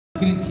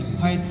그린팀,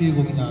 화이트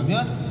공이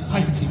나오면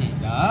화이트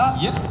팀입니다.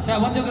 자,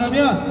 먼저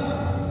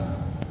그러면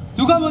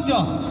누가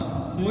먼저?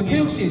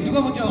 태용씨,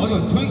 누가 먼저?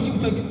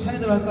 도영씨부터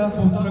차례대로 할까요?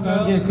 저부터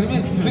할까요? 예,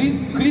 그러면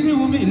그린을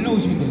보면 일로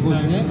오시면 되고,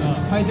 이제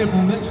화이트를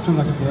보면 저쪽으로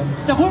가시면 돼요.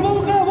 자, 뭘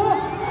먹을까요?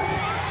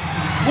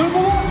 뭘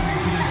먹어?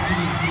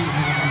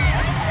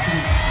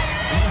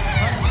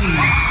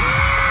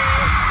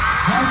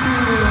 화이트.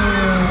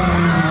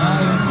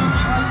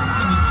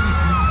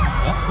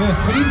 네,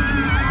 그린,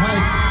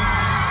 화이트.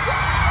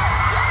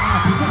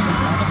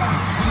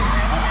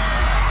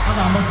 나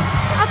안 봤어.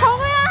 아,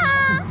 정우야!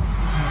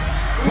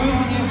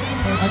 도영이님,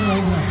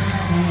 아니구나.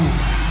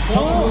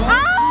 정우.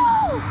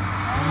 아우!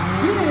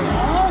 그래,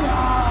 야.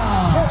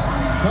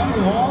 정우.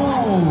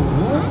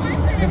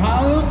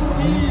 다음.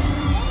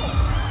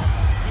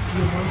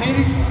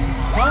 테이리씨.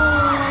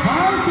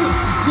 화이트.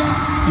 야,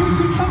 우리 술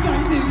찬 게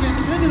아닌데, 이렇게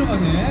차례대로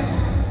가네.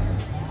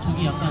 저기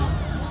약간.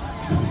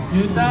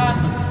 일단.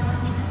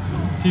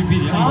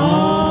 질필이야.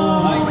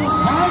 화이트.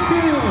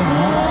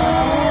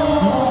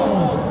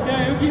 야,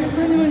 여기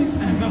해찬이만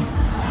있으면 안 돼.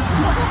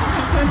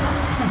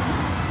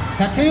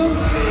 자, 태용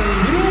씨.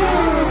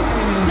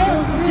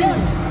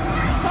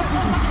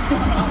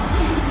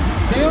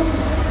 재영.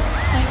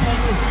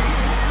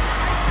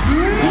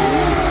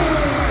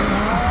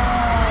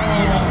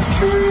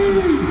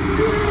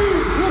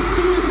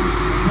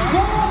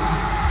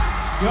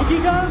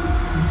 여기가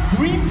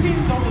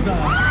드림팀 더보다.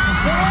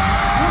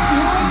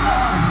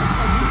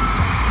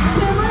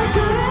 제발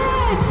그래!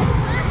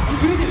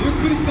 그러지, 왜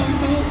그러니까,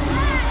 있다고?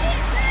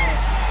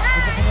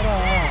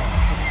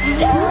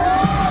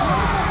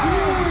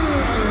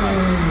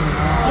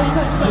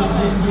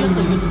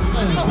 이겼어.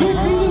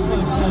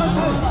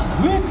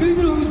 왜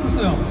그린으로 가고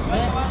싶었어요?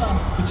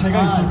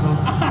 제가 있어서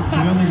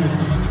재현이가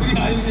있어. 둘이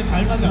아유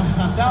잘 맞아.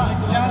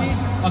 자, 자리.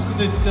 아,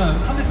 근데 진짜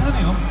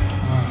 4대4네요.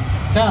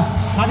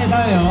 자,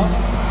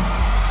 4대4예요.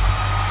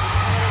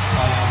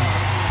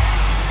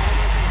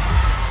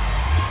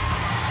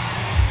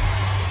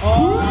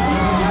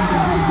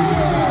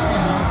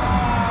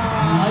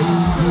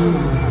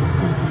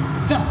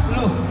 자,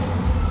 일로.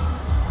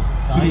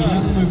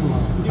 나이스.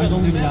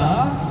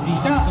 됩니다.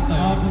 자,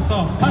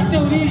 좋다. 각자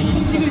우리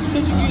인식을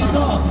시켜주기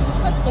위해서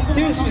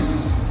태용 씨,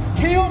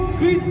 태용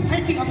그린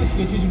화이팅 한 번씩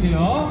해주시면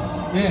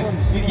돼요. 예,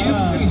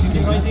 이름 붙여주시면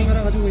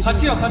돼요.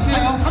 같이요.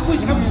 한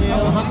분씩.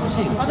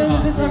 하나, 둘,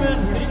 셋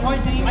하면 그린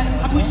화이팅. 아니,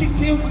 한 분씩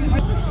태용 그린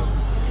화이팅.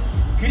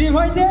 그린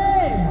화이팅!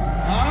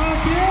 아,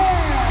 제.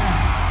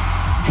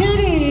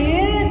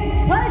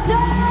 그린 화이팅!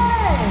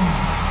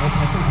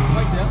 발성 좋은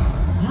화이트야?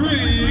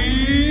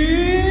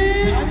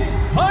 그린 화이팅!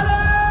 화나.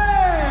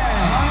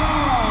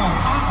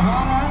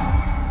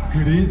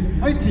 그린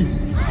화이팅!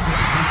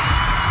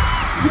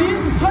 그린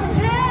화이팅!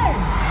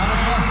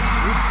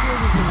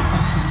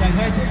 자,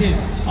 화이팅 팀.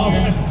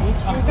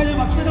 아까까지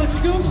막 치다가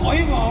지금은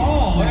거의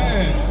뭐,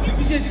 예.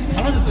 BPC에 지금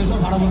달라졌어요.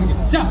 서로 바라보는 게.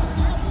 자,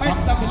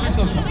 화이트 딱 붙일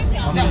수 없죠.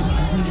 자,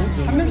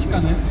 한 명씩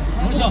가네.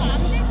 그렇죠.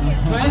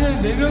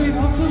 저희는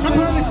 4명이서 합쳐서 한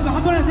번 하겠습니다.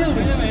 한 번 하세요.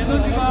 왜냐면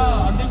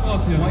에너지가 안 될 것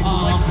같아요.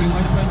 화이팅.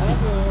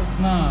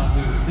 하나, 둘,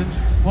 셋.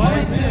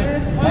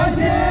 화이팅!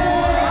 화이팅!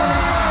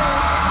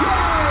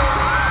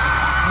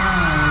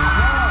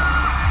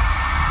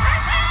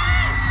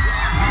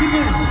 힘을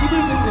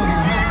내는 거예요.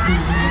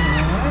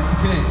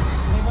 오케이.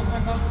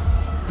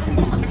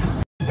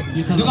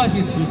 누가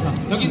하시겠습니까?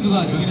 여긴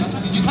누가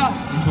하시겠습니까? 유타?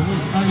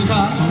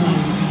 유타.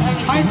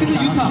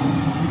 화이트는 유타.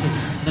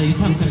 나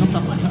유타는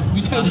무섭단 말이야.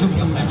 유타가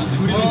무섭단 말이야.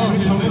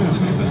 우리 정우.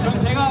 그럼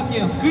제가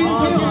할게요. 그린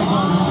태용.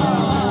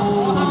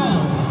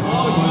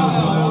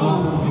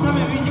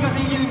 유타면 의지가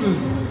생기는군.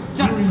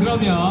 자,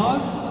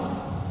 그러면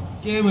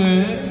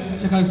게임을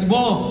시작하겠습니다.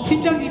 뭐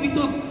팀장님이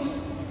또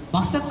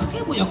막상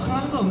크게 뭐 역할을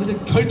하는 건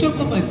없는데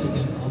결정권만 있으면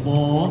돼요.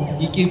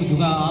 이 게임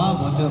누가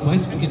먼저 뭐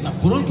했으면 좋겠다.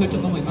 그런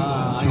결정권만 있는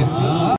거예요. 알겠습니다.